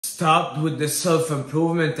stop with the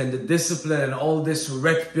self-improvement and the discipline and all this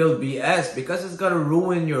red pill BS, because it's gonna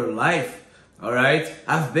ruin your life. All right,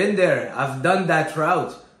 I've been there, I've done that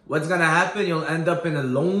route. What's gonna happen? You'll end up in a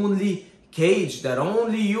lonely cage that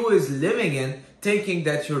only you is living in, thinking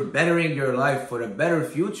that you're bettering your life for a better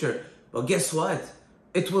future. But guess what?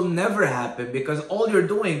 It will never happen, because all you're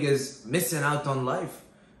doing is missing out on life.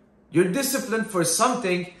 You're disciplined for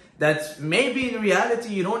something that maybe in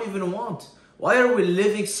reality you don't even want. Why are we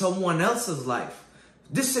living someone else's life?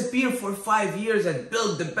 Disappear for 5 years and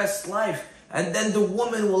build the best life, and then the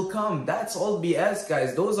woman will come. That's all BS,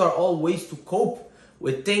 guys. Those are all ways to cope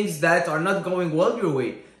with things that are not going well your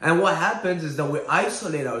way. And what happens is that we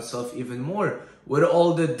isolate ourselves even more with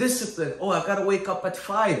all the discipline. Oh, I gotta wake up at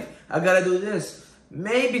 5. I gotta do this.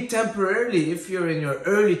 Maybe temporarily, if you're in your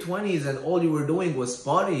early 20s and all you were doing was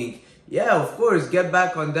partying, yeah, of course, get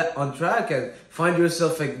back on track and find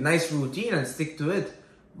yourself a nice routine and stick to it.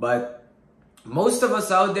 But most of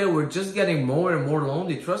us out there, we're just getting more and more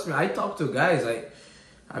lonely. Trust me, I talk to guys.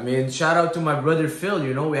 I mean, shout out to my brother Phil.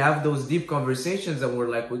 You know, we have those deep conversations and we're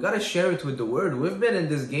like, we gotta share it with the world. We've been in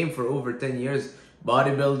this game for over 10 years.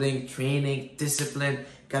 Bodybuilding, training, discipline,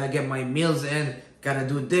 gotta get my meals in, gotta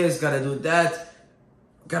do this, gotta do that.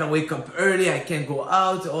 Gotta wake up early, I can't go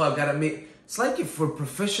out, oh, I gotta make... It's like if for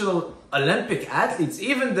professional Olympic athletes,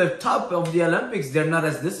 even the top of the Olympics, they're not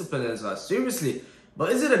as disciplined as us. Seriously.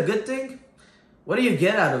 But is it a good thing? What do you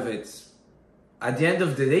get out of it? At the end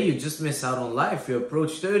of the day, you just miss out on life. You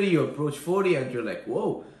approach 30, you approach 40, and you're like,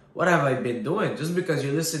 whoa, what have I been doing? Just because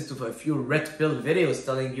you listen to a few red pill videos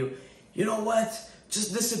telling you, you know what?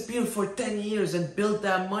 Just disappear for 10 years and build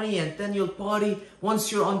that money, and then you'll party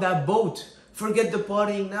once you're on that boat. Forget the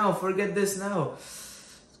partying now, forget this now.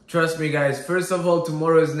 Trust me, guys, first of all,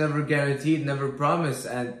 tomorrow is never guaranteed, never promised,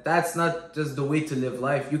 and that's not just the way to live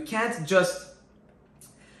life. You can't just...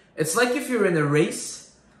 It's like if you're in a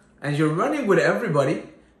race and you're running with everybody,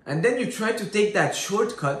 and then you try to take that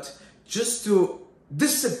shortcut just to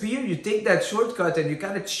disappear. You take that shortcut and you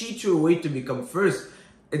kind of cheat your way to become first.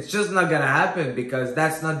 It's just not gonna happen, because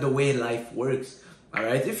that's not the way life works. All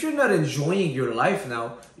right, if you're not enjoying your life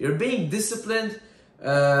now, you're being disciplined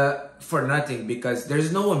for nothing, because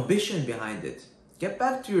there's no ambition behind it. Get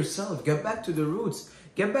back to yourself, get back to the roots,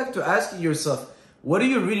 get back to asking yourself, what do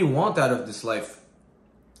you really want out of this life?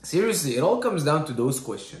 Seriously, it all comes down to those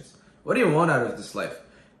questions. What do you want out of this life?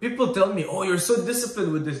 People tell me, oh, you're so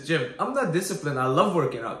disciplined with this gym. I'm not disciplined, I love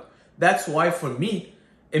working out. That's why for me,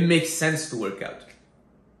 it makes sense to work out.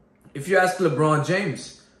 If you ask LeBron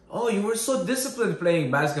James, oh, you were so disciplined playing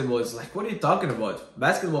basketball. It's like, what are you talking about?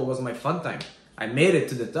 Basketball was my fun time. I made it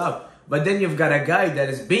to the top. But then you've got a guy that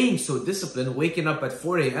is being so disciplined, waking up at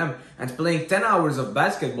 4 a.m. and playing 10 hours of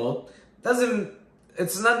basketball.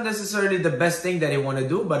 It's not necessarily the best thing that he want to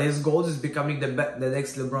do, but his goal is becoming the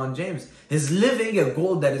next LeBron James. He's living a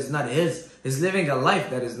goal that is not his. He's living a life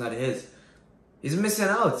that is not his. He's missing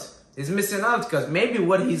out. He's missing out because maybe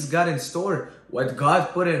what he's got in store, what God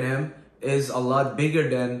put in him, is a lot bigger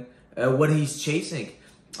than what he's chasing.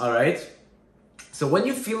 All right. So when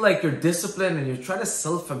you feel like you're disciplined and you're trying to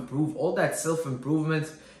self-improve, all that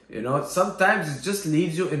self-improvement, you know, sometimes it just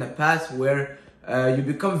leads you in a path where you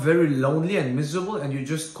become very lonely and miserable, and you're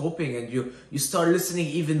just coping, and you start listening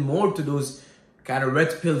even more to those kind of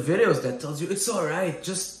red pill videos that tells you it's all right,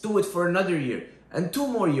 just do it for another year and 2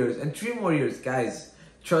 more years and 3 more years. Guys,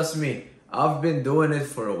 trust me, I've been doing it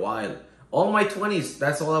for a while. All my 20s,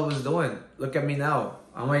 that's all I was doing. Look at me now.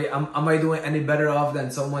 Am I doing any better off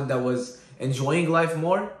than someone that was enjoying life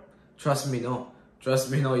more? Trust me, no. Trust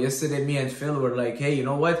me, no. Yesterday, me and Phil were like, hey, you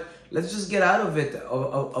know what? Let's just get out of it,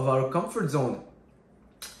 of our comfort zone.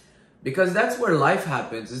 Because that's where life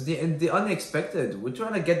happens. It's the unexpected. We're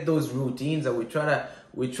trying to get those routines, and we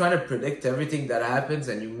try to predict everything that happens,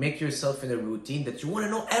 and you make yourself in a routine that you want to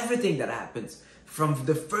know everything that happens, from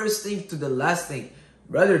the first thing to the last thing.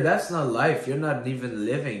 Brother, that's not life. You're not even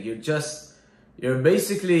living. You're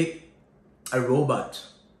basically a robot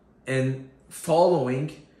and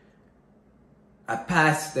following a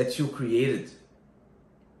path that you created.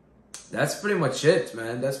 That's pretty much it,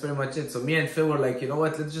 man. That's pretty much it. So me and Phil were like, you know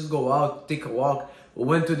what? Let's just go out, take a walk. We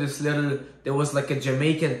went to this there was like a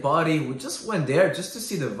Jamaican party. We just went there just to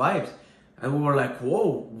see the vibes. And we were like,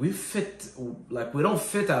 whoa, we don't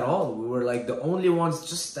fit at all. We were like the only ones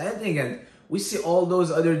just standing, and we see all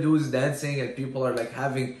those other dudes dancing, and people are like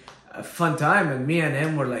having a fun time. And me and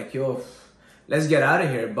him were like, yo, let's get out of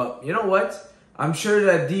here. But you know what? I'm sure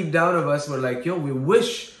that deep down of us were like, yo, we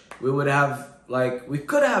wish we would have, we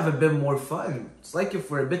could have a bit more fun. It's like if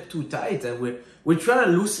we're a bit too tight, and we're trying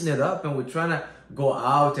to loosen it up, and we're trying to go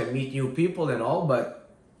out and meet new people and all, but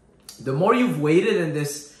The more you've waited in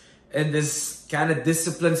this kind of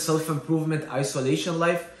disciplined self-improvement isolation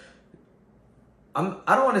life, I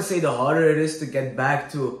don't want to say the harder it is to get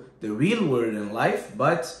back to the real world in life,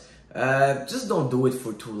 but just don't do it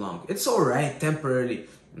for too long. It's all right temporarily.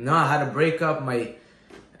 No, I had a breakup.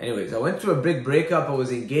 Anyways, I went through a big breakup. I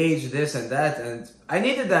was engaged, this and that, and I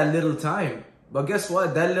needed that little time. But guess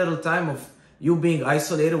what? That little time of you being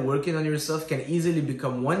isolated, working on yourself, can easily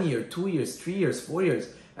become 1 year, 2 years, 3 years, 4 years.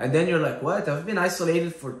 And then you're like, what? I've been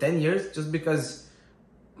isolated for 10 years just because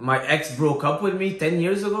my ex broke up with me 10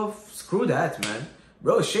 years ago? Screw that, man.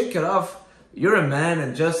 Bro, shake it off. You're a man,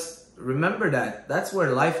 and just remember that. That's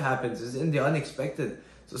where life happens, is in the unexpected.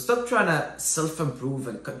 So stop trying to self-improve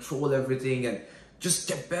and control everything and just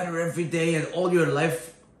get better every day, and all your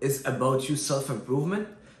life is about you self-improving,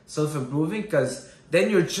 because then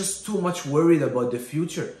you're just too much worried about the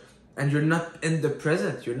future and you're not in the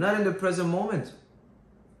present. You're not in the present moment.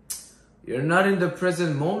 You're not in the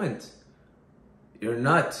present moment. You're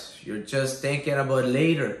not. You're just thinking about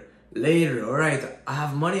later. Later, all right, I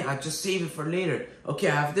have money, I just save it for later. Okay,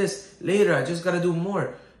 I have this, later, I just gotta do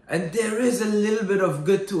more. And there is a little bit of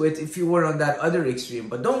good to it if you were on that other extreme.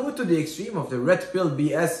 But don't go to the extreme of the red pill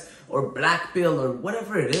BS or black pill or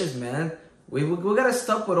whatever it is, man. We gotta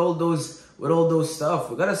stop with all those stuff.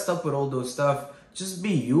 We gotta stop with all those stuff. Just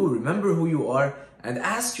be you, remember who you are, and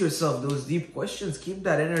ask yourself those deep questions. Keep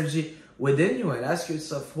that energy within you and ask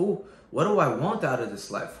yourself, what do I want out of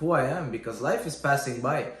this life? Who I am, because life is passing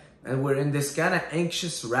by. And we're in this kind of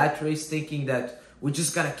anxious rat race thinking that we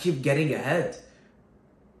just gotta keep getting ahead.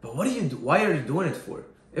 But what do you do? Why are you doing it for?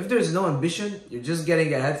 If there's no ambition, you're just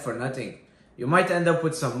getting ahead for nothing. You might end up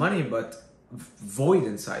with some money, but void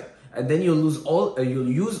inside. And then you'll use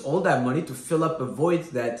all that money to fill up a void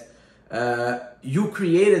that you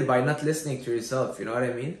created by not listening to yourself. You know what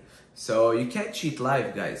I mean? So you can't cheat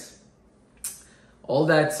life, guys. All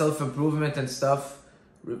that self-improvement and stuff,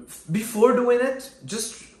 before doing it,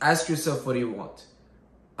 just ask yourself, what do you want?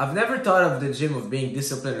 I've never thought of the gym of being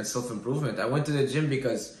disciplined and self-improvement. I went to the gym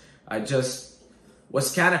because I just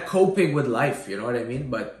was kind of coping with life, you know what I mean?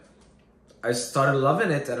 But I started loving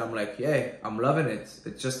it, and I'm like, yeah, I'm loving it.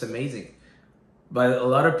 It's just amazing. But a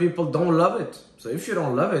lot of people don't love it. So if you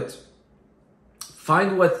don't love it,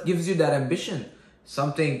 find what gives you that ambition.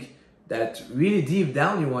 Something that really deep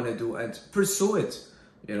down you want to do, and pursue it.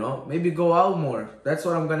 You know, maybe go out more. That's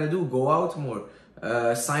what I'm gonna do. Go out more.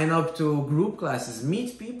 Sign up to group classes.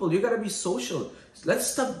 Meet people. You gotta be social. Let's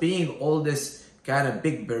stop being all this kind of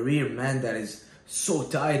big barrier, man, that is so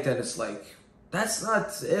tight, and it's like, that's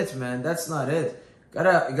not it, man. That's not it. You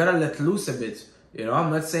gotta let loose a bit. You know,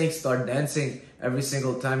 I'm not saying start dancing every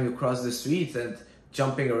single time you cross the street and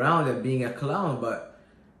jumping around and being a clown, but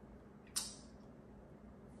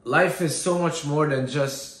life is so much more than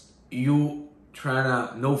just you trying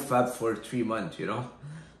to no fap for 3 months, you know?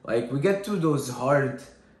 Like, we get to those hard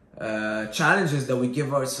challenges that we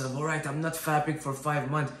give ourselves. All right, I'm not fapping for 5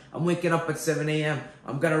 months. I'm waking up at 7 a.m.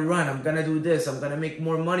 I'm gonna run. I'm gonna do this. I'm gonna make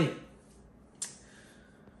more money.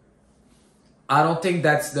 I don't think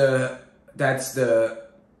that's the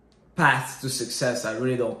path to success. I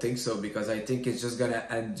really don't think so, because I think it's just gonna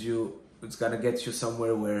it's gonna get you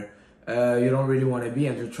somewhere where you don't really want to be,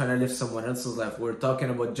 and you're trying to live someone else's life. We're talking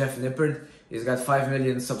about Jeff Nippard. He's got 5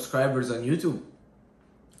 million subscribers on YouTube.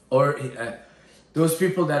 Or those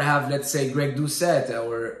people that have, let's say, Greg Doucette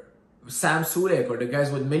or Sam Sulek, or the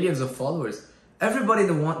guys with millions of followers. Everybody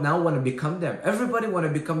now want to become them. Everybody want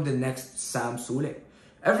to become the next Sam Sulek.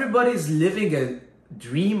 Everybody's living a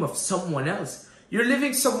dream of someone else. You're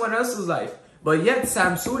living someone else's life. But yet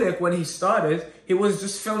Sam Sulek, when he started, he was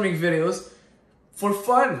just filming videos for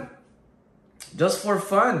fun. Just for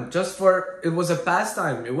fun. It was a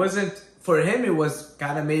pastime. It wasn't, for him, it was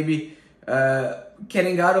kind of maybe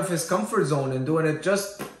getting out of his comfort zone and doing it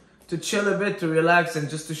just to chill a bit, to relax, and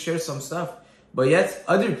just to share some stuff. But yet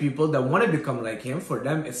other people that want to become like him, for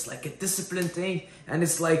them it's like a discipline thing, and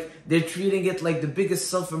it's like they're treating it like the biggest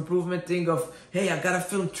self-improvement thing of, hey, I gotta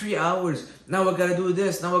film 3 hours, now I gotta do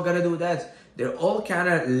this, now I gotta do that. They're all kind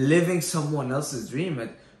of living someone else's dream.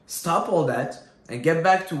 And stop all that and get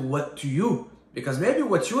back to you, because maybe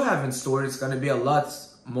what you have in store is going to be a lot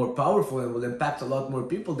more powerful and will impact a lot more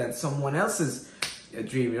people than someone else's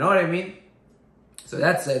dream. You know what I mean? So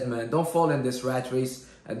that's it, man. Don't fall in this rat race,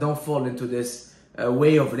 and don't fall into this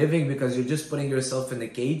way of living, because you're just putting yourself in a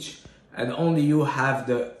cage, and only you have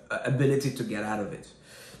the ability to get out of it.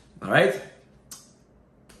 All right?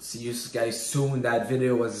 See you guys soon. That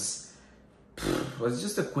video was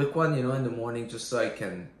just a quick one, you know, in the morning, just so I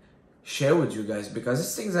can share with you guys, because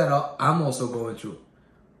it's things that I'm also going through.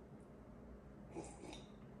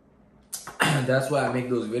 That's why I make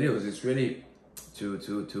those videos. It's really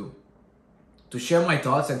to share my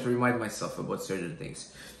thoughts and to remind myself about certain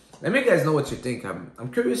things. Let me guys know what you think.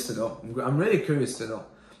 I'm curious to know. I'm really curious to know.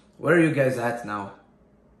 Where are you guys at now?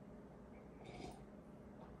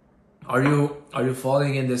 Are you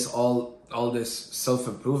falling in this all this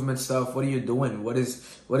self-improvement stuff? What are you doing? What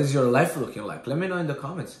is your life looking like? Let me know in the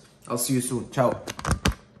comments. I'll see you soon. Ciao.